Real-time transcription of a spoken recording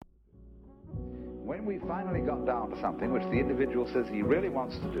When we finally got down to something which the individual says he really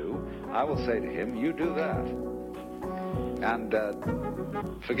wants to do, I will say to him, you do that. And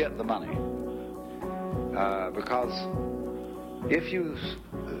forget the money. Because if you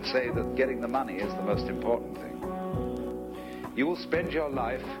say that getting the money is the most important thing, you will spend your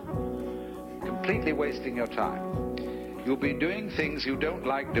life completely wasting your time. You'll be doing things you don't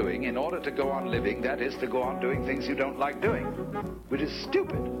like doing in order to go on living, that is, to go on doing things you don't like doing, which is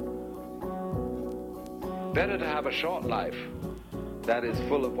stupid. Better to have a short life that is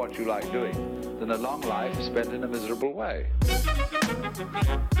full of what you like doing than a long life spent in a miserable way.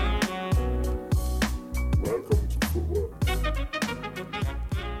 Welcome to Footwork.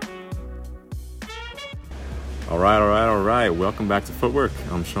 All right. Welcome back to Footwork.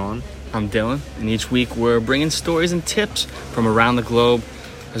 I'm Sean. I'm Dylan, and each week we're bringing stories and tips from around the globe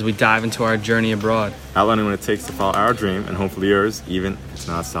as we dive into our journey abroad. Outlining what it takes to follow our dream, and hopefully yours, even if it's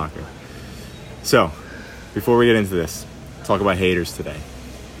not soccer. So, before we get into this, talk about haters today.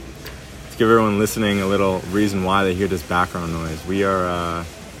 To give everyone listening a little reason why they hear this background noise, we are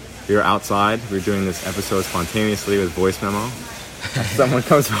outside. We're doing this episode spontaneously with voice memo. Someone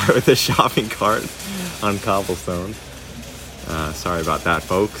comes by with a shopping cart on cobblestones. Sorry about that,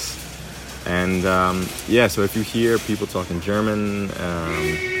 folks. And so if you hear people talking German,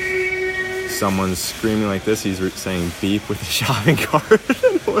 someone's screaming like this, he's saying beep with a shopping cart.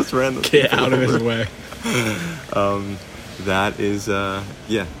 What's random? Get out of his way. That is, so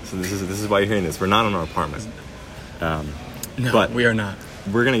this is why you're hearing this. We're not in our apartment. No, but we are not.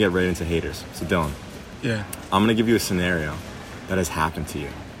 We're going to get right into haters. So Dylan, Yeah. I'm going to give you a scenario that has happened to you.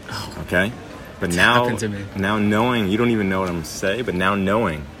 Oh. Okay? But It's now, happened to me. Now knowing, you don't even know what I'm going to say, but now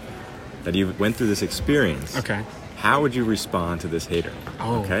knowing that you went through this experience, Okay. how would you respond to this hater?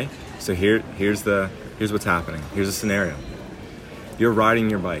 Oh. Okay? So here's what's happening. Here's a scenario. You're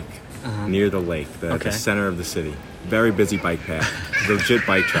riding your bike near the lake, the center of the city. Very busy bike path. Legit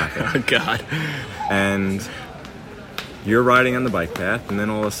bike traffic. Oh, God. And you're riding on the bike path, and then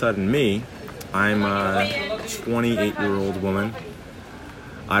all of a sudden I'm a 28-year-old woman.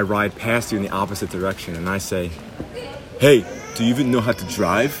 I ride past you in the opposite direction, and I say, hey, do you even know how to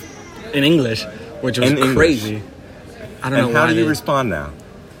drive? In English, which was crazy. I don't know why. How do you respond now?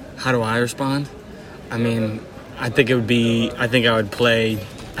 How do I respond? I mean, I think I'd play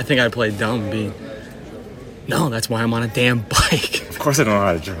dumb. No, that's why I'm on a damn bike. Of course I don't know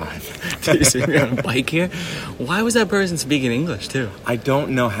how to drive. You see me on a bike here? Why was that person speaking English, too? I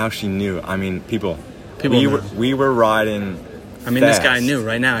don't know how she knew. I mean, we were riding I mean, fast. This guy knew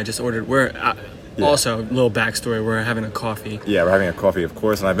right now. I just ordered. Also, a little backstory. We're having a coffee. Yeah, we're having a coffee, of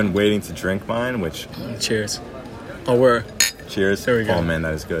course, and I've been waiting to drink mine, which... Cheers. Cheers. There we go. Oh, man,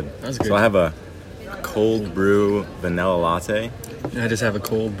 that is good. That's good. So I have a cold brew vanilla latte. I just have a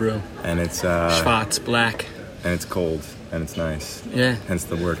cold brew. And it's... Schwarz, black. And it's cold, and it's nice. Yeah. Hence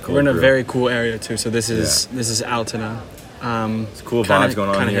the word cold We're in a brew. very cool area, too, so this is Altona. It's cool vibes going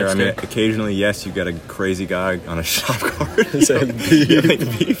on here. Hipster. I mean, occasionally, yes, you get a crazy guy on a shop cart. Saying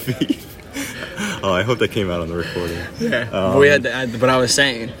beep. Beep. Oh, I hope that came out on the recording. Yeah. What I was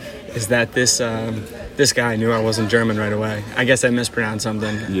saying is that this guy knew I wasn't German right away. I guess I mispronounced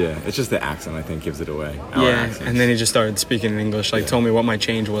something. Yeah, it's just the accent, I think, gives it away. And then he just started speaking in English, told me what my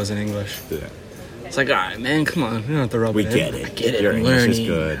change was in English. Yeah. It's like, all right, man, come on. We don't have to rub We it get in. it. I get it. Your I'm English learning. is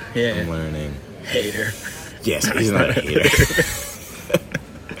good. Yeah. I'm learning. Hater. Yes, he's not a hater.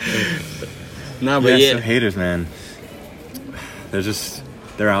 No, but So haters, man.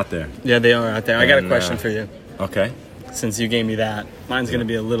 They're out there. Yeah, they are out there. I got a question for you. Okay. Since you gave me that. Mine's going to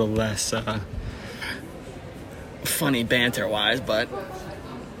be a little less funny banter-wise, but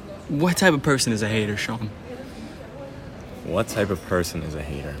what type of person is a hater, Sean? What type of person is a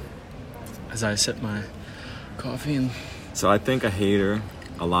hater? As I sip my coffee and... So I think a hater,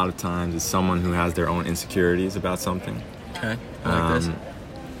 a lot of times, is someone who has their own insecurities about something. Okay, I like this.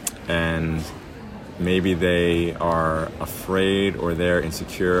 And maybe they are afraid or they're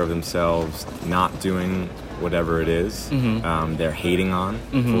insecure of themselves not doing whatever it is they're hating on.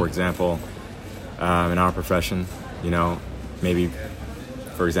 For example, in our profession, maybe,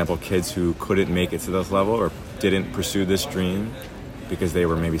 for example, kids who couldn't make it to this level or didn't pursue this dream because they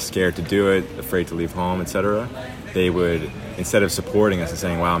were maybe scared to do it, afraid to leave home, etc. They would, instead of supporting us and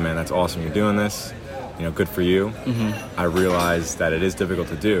saying, wow, man, that's awesome, you're doing this, good for you. I realize that it is difficult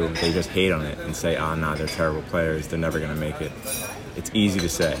to do. They just hate on it and say, nah, they're terrible players, they're never going to make it. It's easy to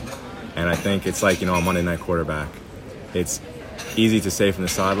say. And I think it's like, a Monday night quarterback. It's easy to say from the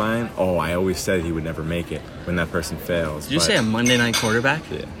sideline, I always said he would never make it when that person fails. Did you say a Monday night quarterback?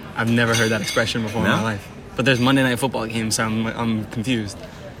 Yeah. I've never heard that expression before in my life. But there's Monday night football games, so I'm confused.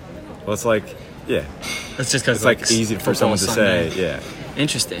 Well, it's like Yeah. That's just because It's like easy for someone to say. Yeah.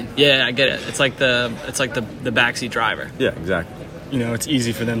 Interesting. Yeah, I get it. It's like the backseat driver. Yeah, exactly. You know, it's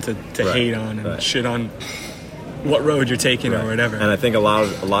easy for them to Right, hate on and right. shit on what road you're taking or whatever. And I think a lot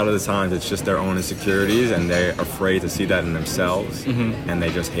of the times it's just their own insecurities, and they're afraid to see that in themselves, and they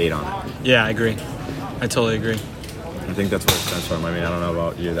just hate on it. Yeah, I agree. I totally agree. I think that's where it stems from. I mean, I don't know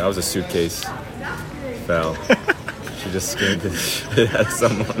about you. That was a suitcase fell. She just scared the shit out of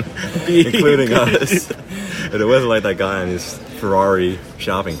someone, including us. And it wasn't like that guy in his Ferrari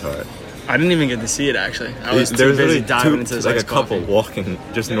shopping cart. I didn't even get to see it, actually. I was There too busy literally diving into this like a iced couple coffee. walking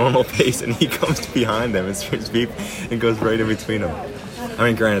just normal pace, and he comes behind them and starts beep and goes right in between them. I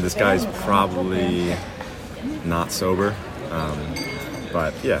mean, granted, this guy's probably not sober,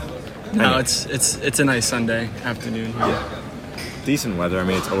 but yeah. No, Anyway, it's a nice Sunday afternoon. decent weather. I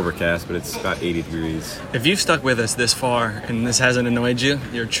mean, it's overcast, but it's about 80 degrees. If you've stuck with us this far and this hasn't annoyed you,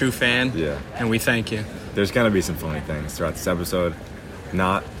 you're a true fan. Yeah. And we thank you. There's gonna be some funny things throughout this episode.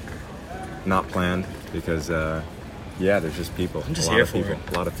 Not planned because there's just people. I'm just a lot here of for people,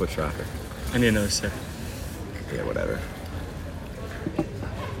 it. a lot of foot traffic. I need another sip. Yeah, whatever.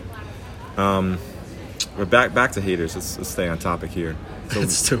 But back to haters. Let's stay on topic here. So,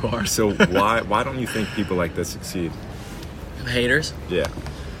 It's too hard. So why don't you think people like this succeed? Haters? Yeah.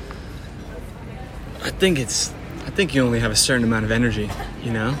 I think you only have a certain amount of energy,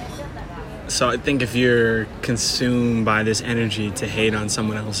 you know? So I think if you're consumed by this energy to hate on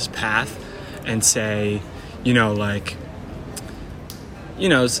someone else's path and say,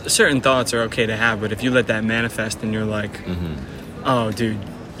 certain thoughts are okay to have, but if you let that manifest and you're like, oh, dude,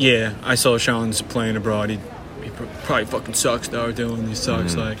 yeah, I saw Sean's playing abroad. He probably fucking sucks, though, Dylan. He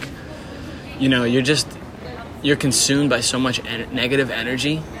sucks. Like, you're consumed by so much negative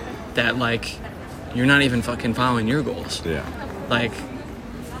energy that, like, you're not even fucking following your goals. Yeah. Like,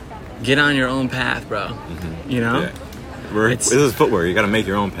 get on your own path, bro. You know? Yeah. This is footwear. You got to make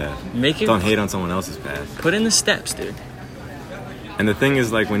your own path. Don't hate on someone else's path. Put in the steps, dude. And the thing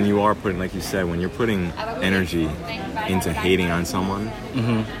is, like, when you are putting, like you said, when you're putting energy into hating on someone,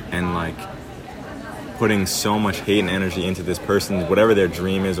 and like putting so much hate and energy into this person, whatever their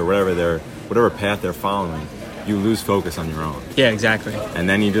dream is or whatever path they're following, you lose focus on your own. Yeah, exactly. And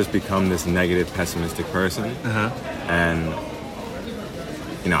then you just become this negative, pessimistic person. And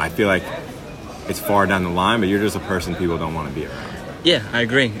I feel like it's far down the line, but you're just a person people don't want to be around. Yeah, I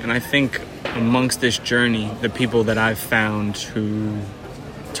agree. And I think amongst this journey, the people that I've found who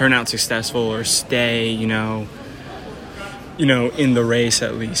turn out successful or stay, in the race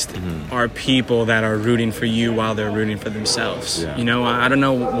at least, are people that are rooting for you while they're rooting for themselves. Yeah. I don't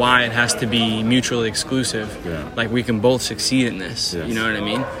know why it has to be mutually exclusive. Yeah. Like, we can both succeed in this. Yes. You know what I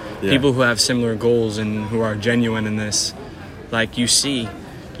mean? Yeah. People who have similar goals and who are genuine in this, like, you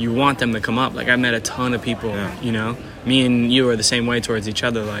want them to come up. Like, I've met a ton of people, me and you are the same way towards each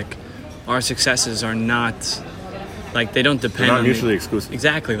other. Like, our successes are not, like, they don't depend They're not on mutually exclusive.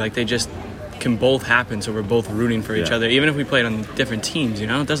 Exactly. Like, they just can both happen, so we're both rooting for each Yeah. other. Even if we played on different teams, it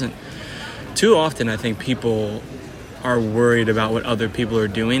doesn't. Too often, I think people are worried about what other people are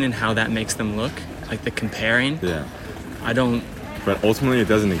doing and how that makes them look. Like, the comparing. Yeah. I don't. But ultimately, it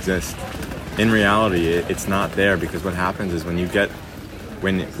doesn't exist. In reality, it's not there, because what happens is when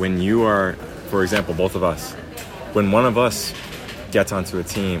you are, for example, both of us, when one of us gets onto a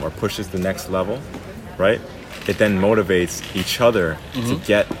team or pushes the next level, right? It then motivates each other to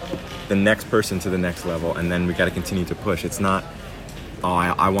get the next person to the next level, and then we got to continue to push. It's not,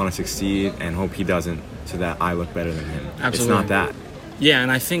 I want to succeed and hope he doesn't, so that I look better than him. Absolutely. It's not that. Yeah,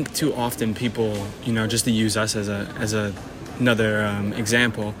 and I think too often people, just to use us as another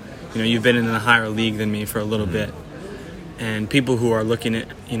example, you've been in a higher league than me for a little bit, and people who are looking at,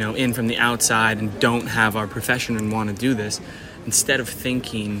 in from the outside and don't have our profession and want to do this, instead of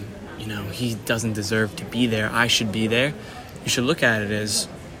thinking, he doesn't deserve to be there, I should be there, you should look at it as,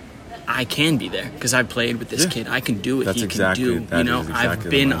 I can be there because I've played with this kid. I can do what he can do. I've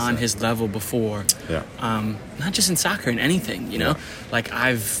been on his level before. Yeah. Not just in soccer, in anything. Like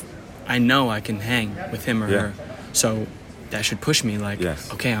I know I can hang with him or her. So that should push me. Like,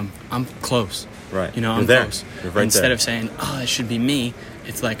 okay, I'm close. Right. I'm You're there. close. You're right Instead there. of saying, oh, it should be me,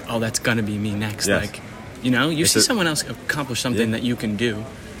 it's like, oh, that's gonna be me next. Yes. Like, you see someone else accomplish something that you can do.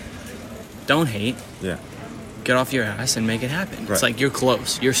 Don't hate. Yeah. Get off your ass and make it happen. Right. It's like, you're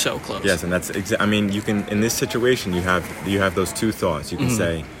close. You're so close. Yes, and that's I mean, you can, in this situation, you have those two thoughts. You can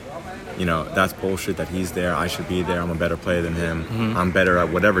say, that's bullshit that he's there. I should be there. I'm a better player than him. I'm better at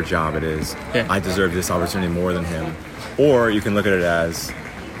whatever job it is. Yeah. I deserve this opportunity more than him. Or you can look at it as,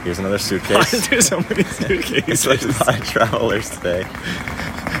 here's another suitcase. Why is there so many suitcases? It's like a lot of travelers today.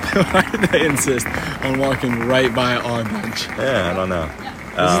 Why do they insist on walking right by our bench? Yeah, I don't know.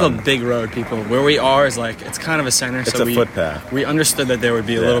 This is a big road, people. Where we are is like, it's kind of a center. It's so a footpath. We understood that there would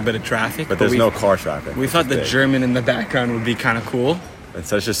be a little bit of traffic. But there's no car traffic. We thought the German in the background would be kind of cool. It's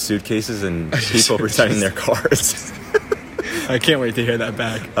just suitcases and people pretending they're cars. I can't wait to hear that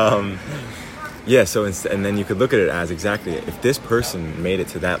back. Yeah, so and then you could look at it as exactly, if this person made it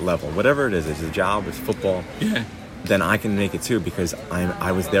to that level, whatever it is, it's a job, it's football, then I can make it too, because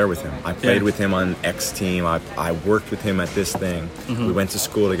I was there with him. I played with him on X team. I worked with him at this thing. Mm-hmm. We went to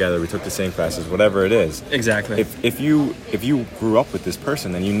school together. We took the same classes. Whatever it is. Exactly. If you grew up with this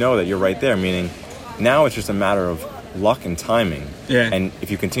person, then you know that you're right there. Meaning, now it's just a matter of luck and timing. Yeah. And if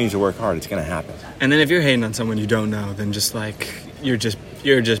you continue to work hard, it's gonna happen. And then if you're hating on someone you don't know, then just like you're just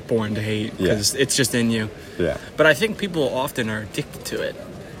born to hate because it's just in you. Yeah. But I think people often are addicted to it,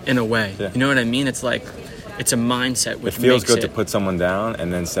 in a way. Yeah. You know what I mean? It's like. It's a mindset which it feels good to put someone down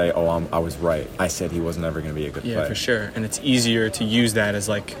and then say, "Oh, I was right. I said he wasn't ever going to be a good player." Yeah, for sure. And it's easier to use that as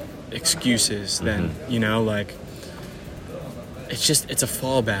like excuses than like it's a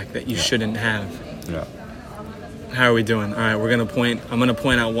fallback that you shouldn't have. Yeah. How are we doing? All right, I'm gonna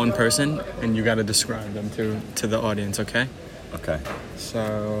point out one person, and you got to describe them to the audience. Okay. Okay.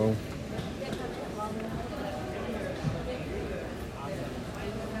 So.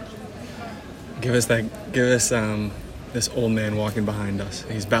 Give us this old man walking behind us.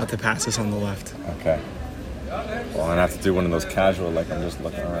 He's about to pass us on the left. Okay. Well, I'm gonna have to do one of those casual, like I'm just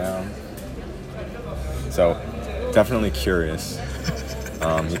looking around. So, definitely curious.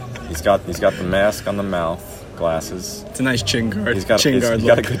 He's got the mask on the mouth, glasses. It's a nice chin guard. He's got a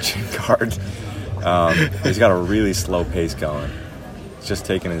good chin guard. He's got a really slow pace going. He's just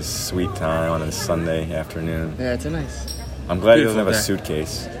taking his sweet time on his Sunday afternoon. Yeah, it's a nice. I'm glad he doesn't have a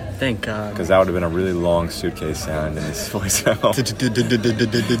suitcase. Thank God. Because that would have been a really long suitcase sound in his voice. Okay,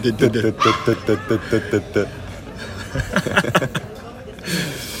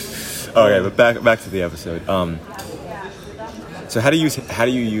 but back to the episode. So how do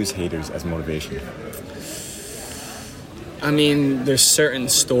you use haters as motivation? I mean, there's certain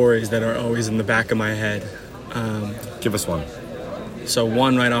stories that are always in the back of my head. Give us one. So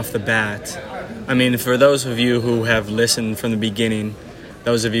one right off the bat. I mean, for those of you who have listened from the beginning,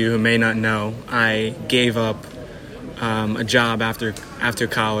 those of you who may not know, I gave up a job after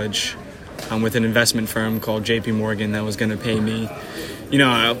college with an investment firm called JP Morgan that was going to pay me,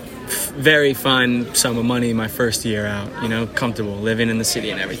 a very fine sum of money my first year out, comfortable, living in the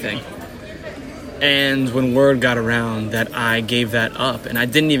city and everything. And when word got around that I gave that up, and I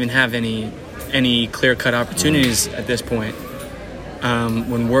didn't even have any clear-cut opportunities at this point,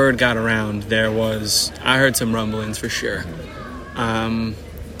 when word got around, I heard some rumblings for sure.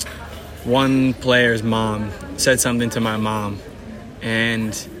 One player's mom said something to my mom,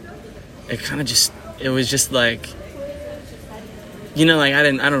 and it was just like, I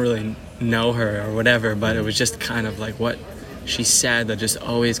don't really know her or whatever, but it was just kind of like what she said that just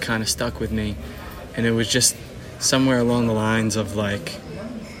always kind of stuck with me. And it was just somewhere along the lines of like,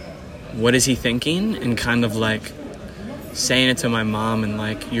 what is he thinking? And kind of like saying it to my mom, and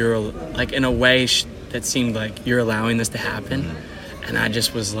like, you're like, in a way that seemed like you're allowing this to happen. And I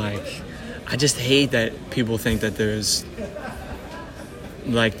just was like, I just hate that people think that there's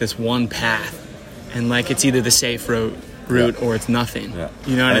like this one path, and like it's either the safe route or it's nothing. Yeah.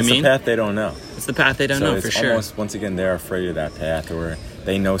 You know what I mean? It's the path they don't know. It's the path they don't know, for sure. Almost, once again, they're afraid of that path, or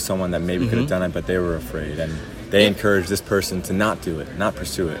they know someone that maybe could have done it, but they were afraid, and they encourage this person to not do it, not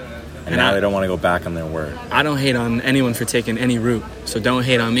pursue it. And now they don't want to go back on their word. I don't hate on anyone for taking any route, so don't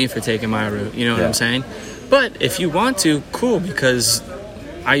hate on me for taking my route. You know what I'm saying? But if you want to, cool, because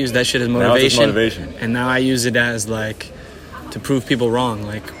I use that shit as motivation. And now I use it as like to prove people wrong.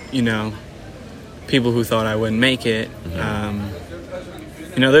 Like, people who thought I wouldn't make it.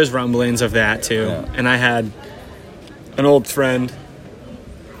 There's rumblings of that too. Yeah. And I had an old friend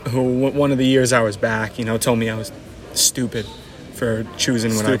who, one of the years I was back, told me I was stupid for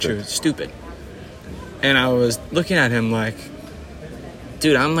choosing what I choose. Stupid. And I was looking at him like,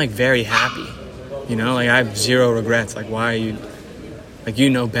 dude, I'm like very happy. Like I have zero regrets. Like, why are you, like,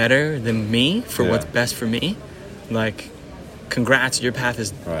 better than me for what's best for me? Like, congrats, your path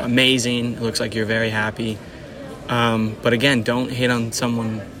is amazing. It looks like you're very happy. But again, don't hate on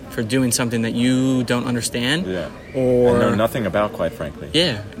someone for doing something that you don't understand. Yeah. Or and know nothing about, quite frankly.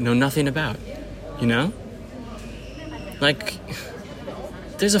 Yeah, know nothing about. Like,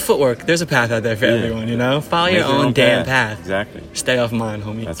 there's a path out there for everyone, Follow your own damn path. Exactly. Stay off mine,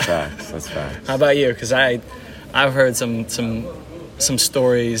 homie. That's facts. How about you? Because I've heard some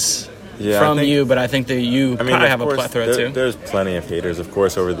stories, from you, but I think that you probably have a plethora too. There's plenty of haters, of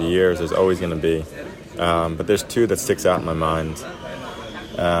course, over the years. There's always going to be. But there's two that sticks out in my mind.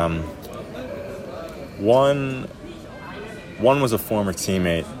 One was a former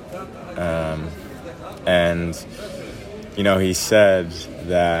teammate, and he said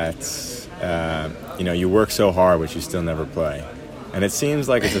that you work so hard, but you still never play, and it seems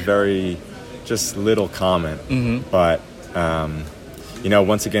like it's a very just little comment, but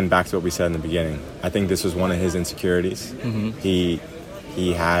once again, back to what we said in the beginning, I think this was one of his insecurities. He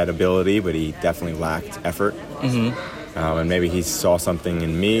had ability, but he definitely lacked effort. And maybe he saw something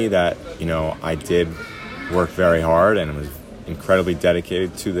in me that, I did work very hard and was incredibly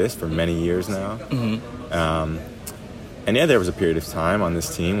dedicated to this for many years now. And there was a period of time on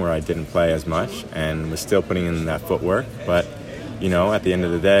this team where I didn't play as much and was still putting in that footwork. But, at the end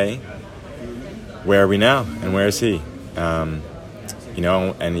of the day, where are we now and where is he? And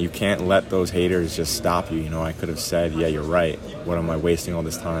you can't let those haters just stop you. I could have said, yeah, you're right. What am I wasting all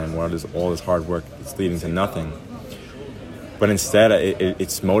this time? What is all this hard work that's leading to nothing? But instead,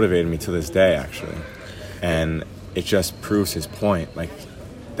 it's motivated me to this day, actually. And it just proves his point. Like,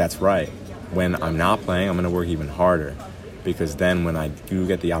 that's right. When I'm not playing, I'm going to work even harder. Because then when I do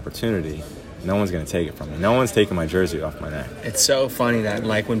get the opportunity, no one's going to take it from me. No one's taking my jersey off my neck. It's so funny that,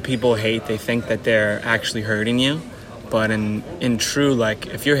 when people hate, they think that they're actually hurting you. But in true,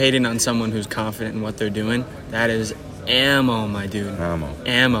 if you're hating on someone who's confident in what they're doing, that is ammo, my dude.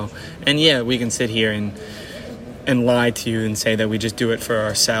 Ammo. And yeah, we can sit here and lie to you and say that we just do it for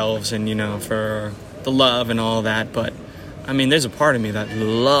ourselves and, for the love and all that. But, there's a part of me that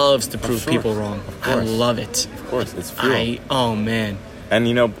loves to prove people wrong. I love it. Of course, it's fuel. Oh, man. And,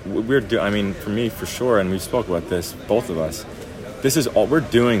 for me, for sure, and we spoke about this, both of us, we're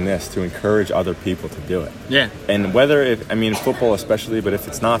doing this to encourage other people to do it. Yeah. And football especially, but if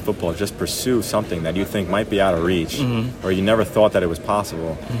it's not football, just pursue something that you think might be out of reach or you never thought that it was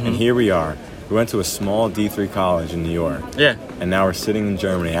possible. And here we are. We went to a small D3 college in New York. Yeah. And now we're sitting in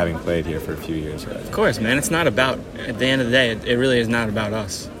Germany having played here for a few years already. Of course, man. It's not about, at the end of the day, it really is not about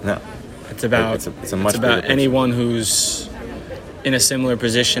us. No. It's about, it's about anyone who's in a similar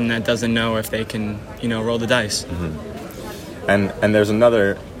position that doesn't know if they can, roll the dice. And there's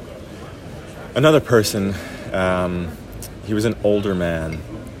another person, he was an older man,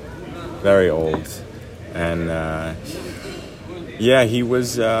 very old, and he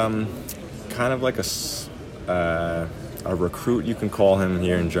was kind of like a recruit, you can call him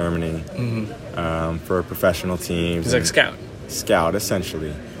here in Germany, for professional teams. He's like a scout,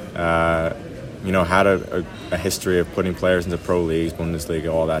 essentially. Had a history of putting players into pro leagues,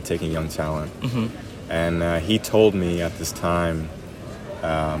 Bundesliga, all that, taking young talent. And he told me at this time,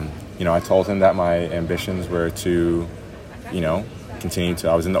 I told him that my ambitions were to, continue to,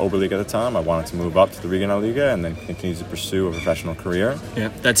 I was in the Oberliga at the time. I wanted to move up to the Regionalliga and then continue to pursue a professional career. Yeah,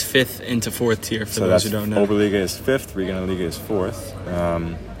 that's 5th into 4th tier for those who don't know. Oberliga is 5th, Regionalliga is 4th.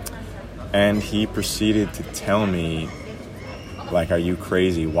 And he proceeded to tell me, are you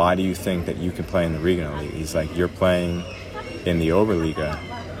crazy? Why do you think that you can play in the Regionalliga? He's like, you're playing in the Oberliga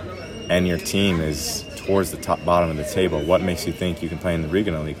and your team is towards the bottom of the table. What makes you think you can play in the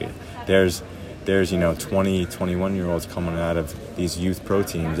Regionalliga? There's 20, 21-year-olds coming out of these youth pro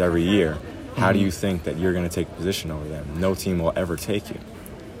teams every year. How do you think that you're going to take a position over them? No team will ever take you.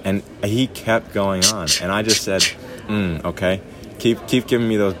 And he kept going on. And I just said, okay, keep giving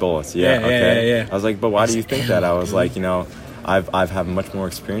me those bullets. Yeah, okay. Yeah. I was like, but why do you think that? I was like, I've had much more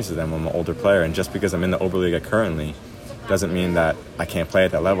experience than them. I'm an older player. And just because I'm in the Oberliga currently doesn't mean that I can't play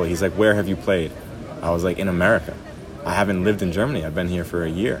at that level. He's like, where have you played? I was like, in America. I haven't lived in Germany. I've been here for a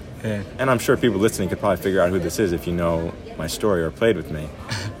year. Yeah. And I'm sure people listening could probably figure out who this is if you know my story or played with me.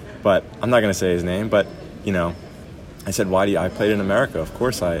 But I'm not going to say his name. But, I said, why do you? I played in America. Of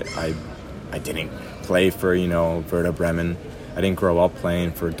course, I didn't play for, Werder Bremen. I didn't grow up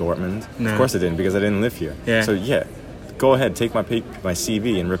playing for Dortmund. No. Of course I didn't, because I didn't live here. Yeah. So, go ahead, take my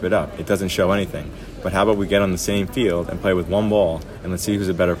CV and rip it up. It doesn't show anything. But how about we get on the same field and play with one ball, and let's see who's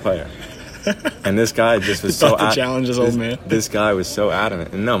a better player. And this guy just was so to challenge his old man. This guy was so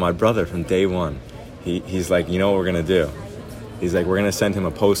adamant. And no, my brother from day one, he's like, you know what we're gonna do? He's like, we're gonna send him a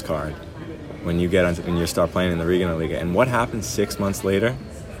postcard when you start playing in the Regionalliga. And what happened 6 months later?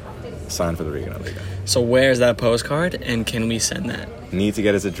 Signed for the Regionalliga. So where's that postcard, and can we send that? Need to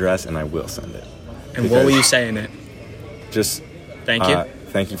get his address, and I will send it. And what will you say in it? Just thank you.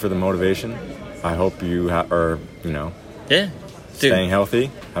 Thank you for the motivation. I hope you yeah. Staying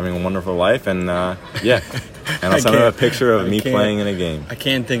healthy, having a wonderful life, and And I'll send them a picture of me playing in a game. I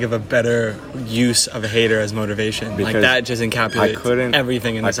can't think of a better use of a hater as motivation. Because like that just encapsulates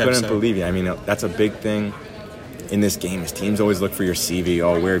everything in this episode. I couldn't believe it. I mean, that's a big thing in this game is teams always look for your CV.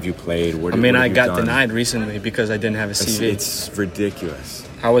 Oh, where have you played? I got denied recently because I didn't have a CV. It's ridiculous.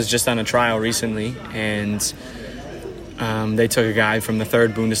 I was just on a trial recently, and they took a guy from the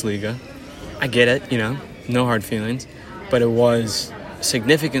 3rd Bundesliga. I get it, no hard feelings, but it was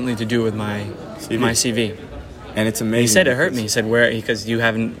significantly to do with my CV. And it's amazing. He said it hurt me. He said because you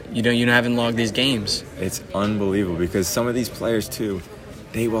haven't logged these games. It's unbelievable because some of these players too,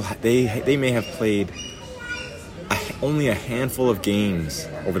 they may have played only a handful of games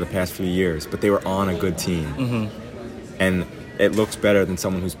over the past few years, but they were on a good team. Mm-hmm. And it looks better than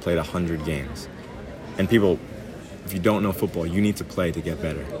someone who's played 100 games. And people, if you don't know football, you need to play to get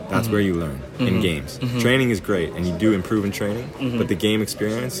better. That's where you learn, in games. Training is great, and you do improve in training, but the game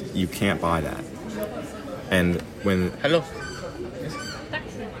experience, you can't buy that. And when... Hello.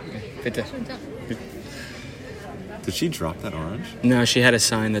 Bitte. Did she drop that orange? No, she had a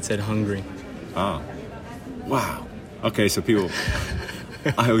sign that said hungry. Oh. Wow. Okay, so people...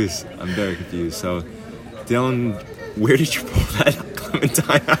 I'm very confused. So, Dylan, where did you pull that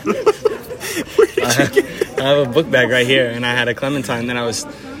clementine out of? Where did you get I have a book bag right here, and I had a clementine that I was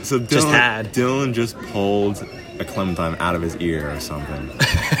Dylan just pulled a clementine out of his ear or something.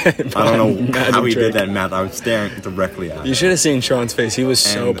 I don't know how he did that math. I was staring directly at him. You should have seen Sean's face. He was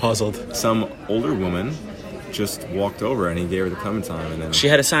so puzzled. Some older woman just walked over, and he gave her the clementine. And then she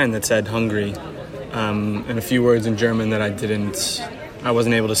had a sign that said hungry, and a few words in German that I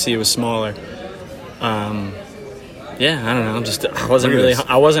wasn't able to see. It was smaller. Yeah, I don't know.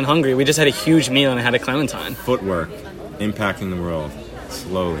 I wasn't hungry. We just had a huge meal and I had a clementine. Footwork, impacting the world,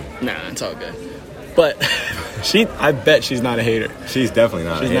 slowly. Nah, it's all good. But I bet she's not a hater. She's definitely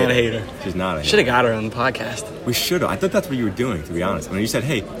not a hater. She's not a hater. She's not a hater. Should have got her on the podcast. We should have. I thought that's what you were doing, to be honest. When you said,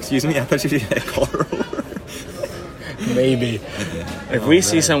 hey, excuse me, I thought you should call her over. Maybe. If we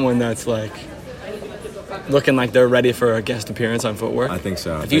see someone that's like looking like they're ready for a guest appearance on Footwork. I think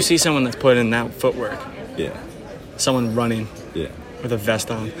so. If you see someone that's put in that footwork. Yeah. Someone running. Yeah. With a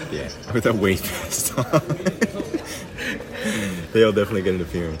vest on. Yeah. With a weight vest on. They'll definitely get an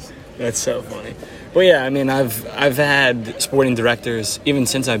appearance. That's so funny. Well, yeah, I mean, I've had sporting directors, even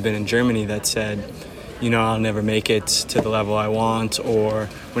since I've been in Germany, that said, I'll never make it to the level I want. Or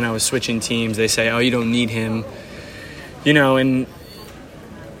when I was switching teams, they say, oh, you don't need him. And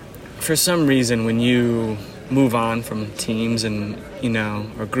for some reason, when you move on from teams and,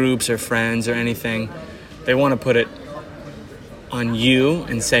 or groups or friends or anything, they want to put it on you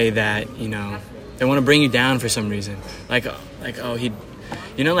and say that, they want to bring you down for some reason. So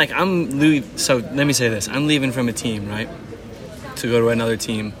let me say this. I'm leaving from a team, right? To go to another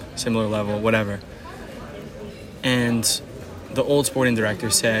team, similar level, whatever. And the old sporting director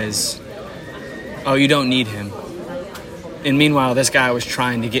says, oh, you don't need him. And meanwhile, this guy was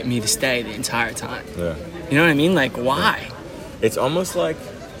trying to get me to stay the entire time. Yeah. You know what I mean? Like, why? It's almost like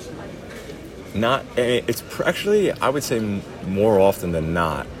it's actually, I would say more often than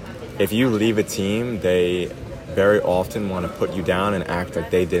not, if you leave a team, they very often want to put you down and act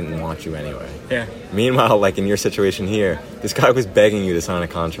like they didn't want you anyway. Yeah. Meanwhile, like in your situation here, this guy was begging you to sign a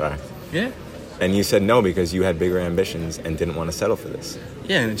contract. Yeah. And you said no because you had bigger ambitions and didn't want to settle for this.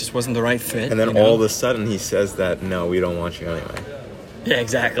 Yeah, and it just wasn't the right fit. And then all of a sudden he says that, no, we don't want you anyway. Yeah,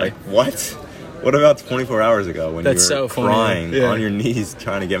 exactly. Like, what? What about 24 hours ago when you were crying on your knees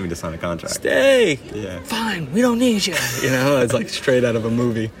trying to get me to sign a contract? Stay. Yeah. Fine, we don't need you. It's like straight out of a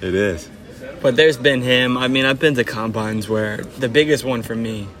movie. It is. But there's been him. I mean, I've been to combines where the biggest one for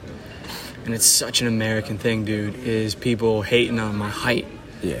me, and it's such an American thing, dude, is people hating on my height.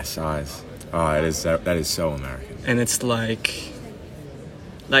 Yeah, size. Oh, that is so American. And it's like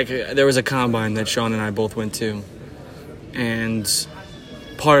there was a combine that Sean and I both went to, and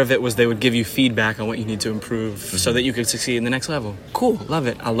part of it was they would give you feedback on what you need to improve so that you could succeed in the next level. Cool, love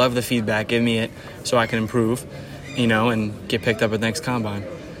it. I love the feedback. Give me it so I can improve, and get picked up at the next combine.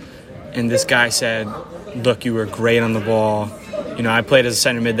 And this guy said, look, you were great on the ball. I played as a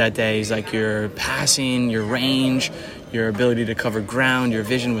center mid that day. He's like, your passing, your range, your ability to cover ground, your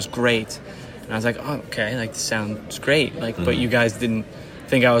vision was great. And I was like, oh, okay, this sounds great. But you guys didn't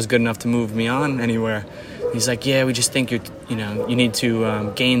think I was good enough to move me on anywhere. And he's like, yeah, we just think you need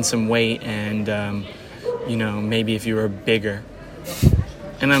to gain some weight and, maybe if you were bigger.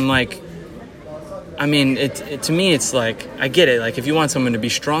 And I'm like, I mean, to me, it's like, I get it. Like, if you want someone to be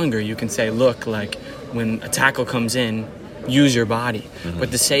stronger, you can say, look, when a tackle comes in, use your body. But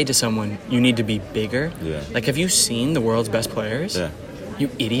to say to someone, you need to be bigger. Yeah. Have you seen the world's best players? Yeah. You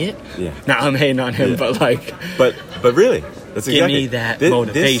idiot. Yeah. Nah, I'm hating on him, Yeah. but like, But really, that's Give exactly me that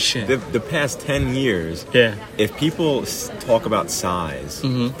motivation. The past 10 years, yeah. if people talk about size,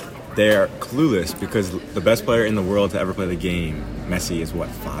 Mm-hmm. they're clueless because the best player in the world to ever play the game, Messi, is what,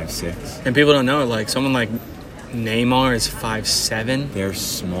 5'6"? And people don't know, like, someone like Neymar is 5'7". They're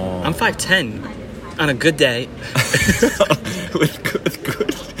small. I'm 5'10". On a good day. with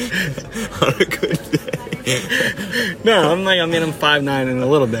good on a good day. No, I'm 5'9" in a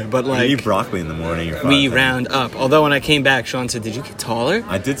little bit, but You like, eat broccoli in the morning. You're we 5'10". round up. Although when I came back, Sean said, "Did you get taller?"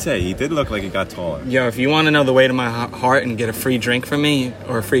 I did say he did look like he got taller. Yo, if you want to know the way to my heart and get a free drink from me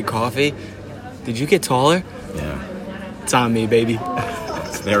or a free coffee, did you get taller? Yeah. It's on me, baby.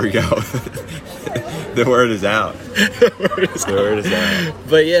 So there we go. The word is out. The word is out.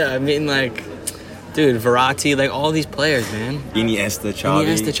 But yeah, I mean, like, dude, Verratti, like all these players, man. Iniesta, Xavi.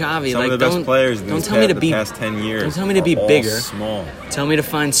 Xavi. Some Like, of the best players in don't this tell me to the be past 10 years. Don't tell me to be are all bigger. Small. Tell me to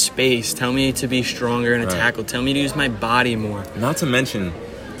find space. Tell me to be stronger in a Right. tackle. Tell me to use my body more. Not to mention,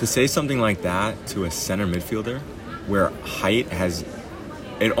 to say something like that to a center midfielder, where height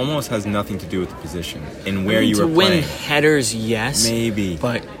it almost has nothing to do with the position and where you to were win playing. headers, yes. Maybe.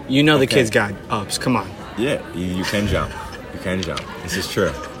 But you know the Okay. kid's got ups. Come on. Yeah, you can jump. You can jump. This is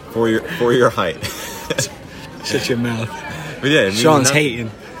true. For your height. Shut your mouth. But yeah, it means Sean's nothing.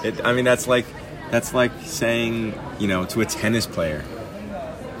 hating. I mean, that's like saying, to a tennis player,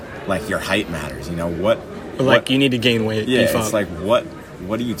 like, your height matters. What? But like, you need to gain weight. Yeah, beef it's up. like what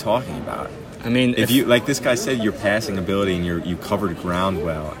are you talking about? I mean, If you, like this guy said, your passing ability and you covered ground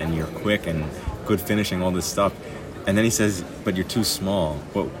well and you're quick and good finishing, all this stuff, and then he says, but you're too small.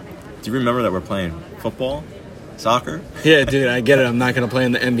 Well, do you remember that we're playing football, soccer? yeah, dude, I get it. I'm not gonna play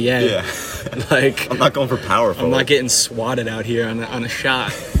in the NBA. Yeah. Like, I'm not going for power forward. I'm not getting swatted out here on a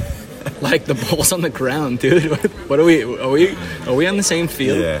shot. Like, the ball's on the ground, dude. What are we? Are we on the same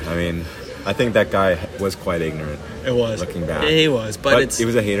field? Yeah, I mean, I think that guy was quite ignorant. It was. Looking back. Yeah, he was, but it's he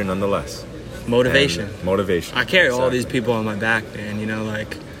was a hater nonetheless. motivation. And motivation. I carry all Exactly. these people on my back, man.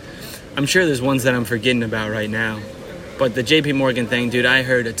 Like, I'm sure there's ones that I'm forgetting about right now. But the JP Morgan thing, dude, I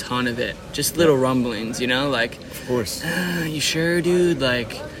heard a ton of it. Just little rumblings, like, Of course. you sure, dude?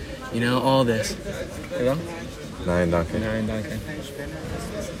 Like, all this. Hello? Nein, danke. Nein, danke.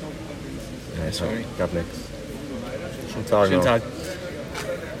 Nee, sorry. Gab nix. Schönen Tag Schönen noch. Tag.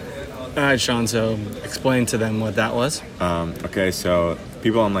 All right, Sean, so explain to them what that was. Okay, so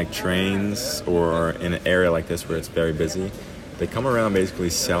people on like trains or in an area like this where it's very busy, they come around basically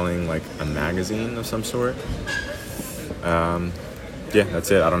selling like a magazine of some sort. Yeah,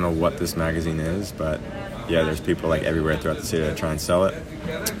 that's it. I don't know what this magazine is, but yeah, there's people like everywhere throughout the city that try and sell it.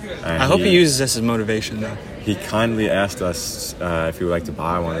 And I hope he uses this as motivation, though. He kindly asked us if we would like to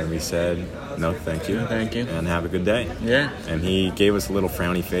buy one, and we said, no, thank you. No, thank you. And have a good day. Yeah. And he gave us a little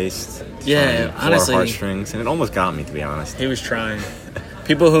frowny face. Yeah, for honestly. our heartstrings, and it almost got me, to be honest. He was trying.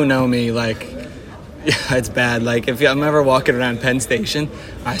 People who know me, like, it's bad. Like, if I'm ever walking around Penn Station,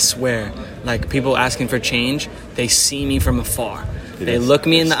 I swear, like, people asking for change, they see me from afar. They look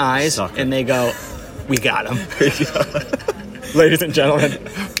me in the eyes, Sucker. and they go, we got him. Ladies and gentlemen,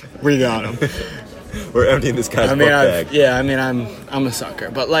 we got him. We're emptying this guy's book bag. I'm a sucker.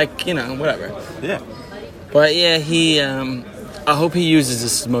 But, like, whatever. Yeah. But, yeah, I hope he uses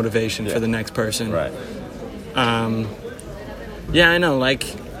this as motivation for the next person. Right. Yeah, I know.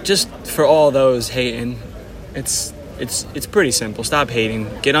 Like, just for all those hating, it's pretty simple. Stop hating.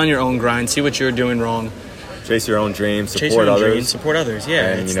 Get on your own grind. See what you're doing wrong. Chase your own dreams. Chase Support your own others. dreams. Support others. Yeah,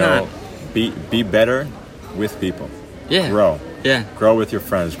 And it's not. not. Be better with people. Yeah. Grow. Yeah. Grow with your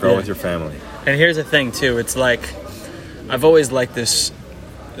friends. Grow Yeah. with your family. And here's the thing too. It's like, I've always liked this.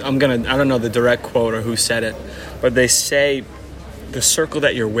 I don't know the direct quote or who said it, but they say, the circle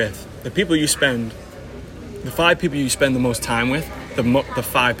that you're with, the 5 people you spend the most time with, the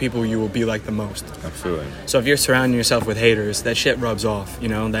 5 people you will be like the most. Absolutely. So if you're surrounding yourself with haters, that shit rubs off,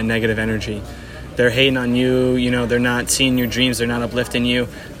 that negative energy. They're hating on you, they're not seeing your dreams, they're not uplifting you.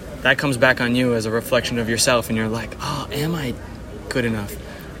 That comes back on you as a reflection of yourself, and you're like, oh, am I good enough?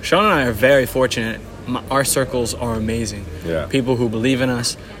 Sean and I are very fortunate. Our circles are amazing. Yeah. People who believe in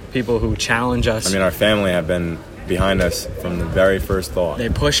us, people who challenge us. I mean, our family have been behind us from the very first thought. They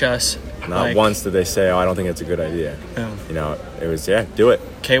push us. Not once did they say, oh, I don't think it's a good idea. No. It was, do it.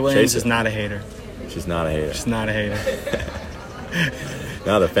 Kay Williams Chase is it. not a hater. She's not a hater. She's not a hater.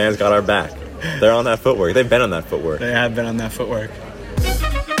 No, the fans got our back. They're on that footwork. They've been on that footwork. They have been on that footwork.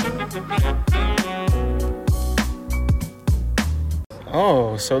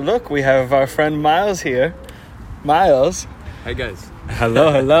 Oh, so look, we have our friend Miles here. Miles. Hey, guys.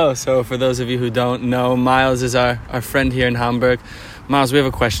 Hello. So for those of you who don't know, Miles is our friend here in Hamburg. Miles, we have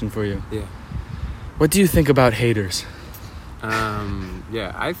a question for you. Yeah. What do you think about haters?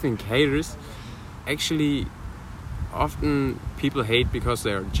 Yeah, I think haters, actually, often people hate because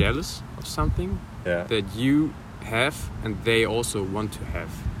they're jealous of something Yeah. that you have and they also want to have.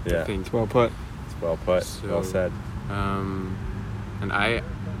 Yeah. I think. Well put. It's well put. So, well said. And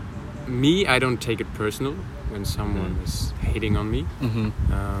I don't take it personal when someone is hating on me.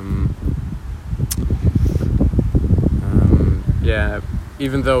 Yeah,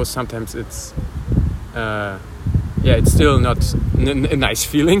 even though sometimes it's it's still not a nice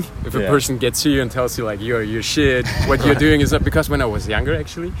feeling if a person gets to you and tells you like you're shit, what you're doing is not. Because when I was younger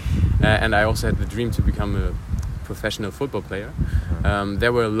actually, and I also had the dream to become a professional football player,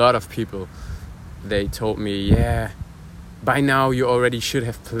 there were a lot of people. They told me, yeah, by now you already should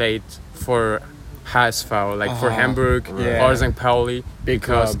have played for HSV, like for Hamburg or St. Pauli, Big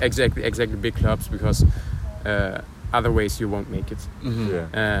because club. exactly big clubs, because other ways you won't make it.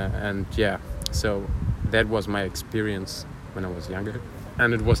 And yeah, so that was my experience when I was younger,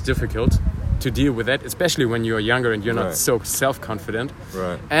 and it was difficult to deal with that, especially when you're younger and you're not so self-confident.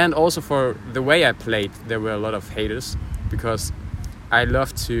 Right. And also for the way I played, there were a lot of haters, because I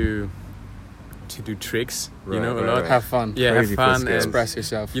love to do tricks, you know, a lot. Have fun. Yeah, Crazy have fun frisky. and Express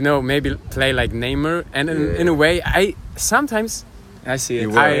yourself. you know, maybe play like Neymar. And in a way, I sometimes I see it. You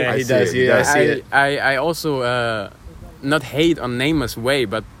will. I he see does. it. He Yeah, I does. see it. I also not hate on Neymar's way,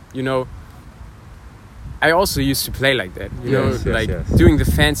 but you know, I also used to play like that. You know, Yes, yes, like yes. doing the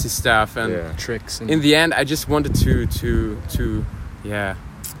fancy stuff. And Tricks. And in the end, I just wanted to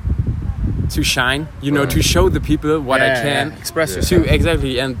shine. You know, to show the people what I can. Express Yeah. yourself.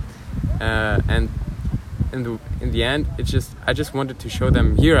 Exactly, and in the end, I just wanted to show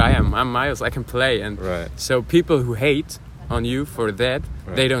them, here I am, I'm Miles, I can play. And Right. so people who hate on you for that,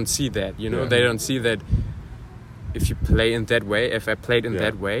 they don't see that, you know. Yeah. They don't see that if you play in that way, if I played in Yeah.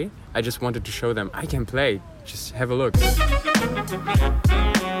 that way, I just wanted to show them I can play. Just have a look.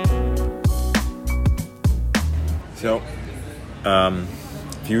 So,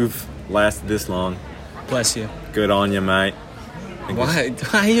 if you've lasted this long, Bless you. good on you, mate.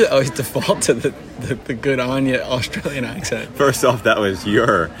 Why you always default to the good on you Australian accent? First off, that was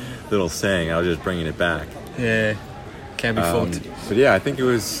your little saying. I was just bringing it back. Yeah. Can't be faulted. But yeah, I think it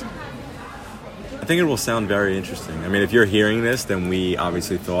will sound very interesting. I mean, if you're hearing this, then we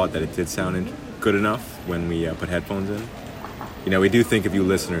obviously thought that it did sound good enough when we put headphones in. You know, we do think of you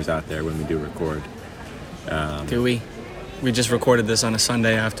listeners out there when we do record. Do we? We just recorded this on a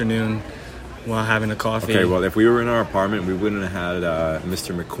Sunday afternoon while having a coffee. Okay, well, if we were in our apartment, we wouldn't have had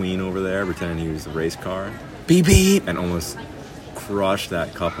Mr. McQueen over there pretending he was a race car Beep beep. and almost crushed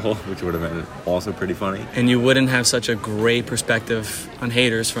that couple, which would have been also pretty funny. And you wouldn't have such a great perspective on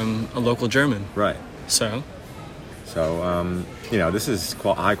haters from a local German. Right. So, You know, this is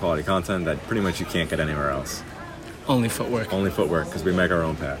high quality content that pretty much you can't get anywhere else. only footwork. Only footwork, because we make our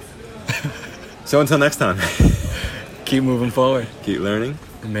own path. So until next time, Keep moving forward keep learning.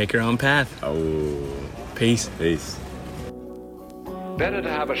 and make your own path. Oh, Peace. peace. Better to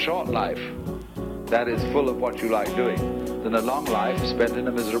have a short life that is full of what you like doing than a long life spent in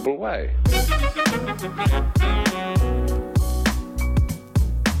a miserable way.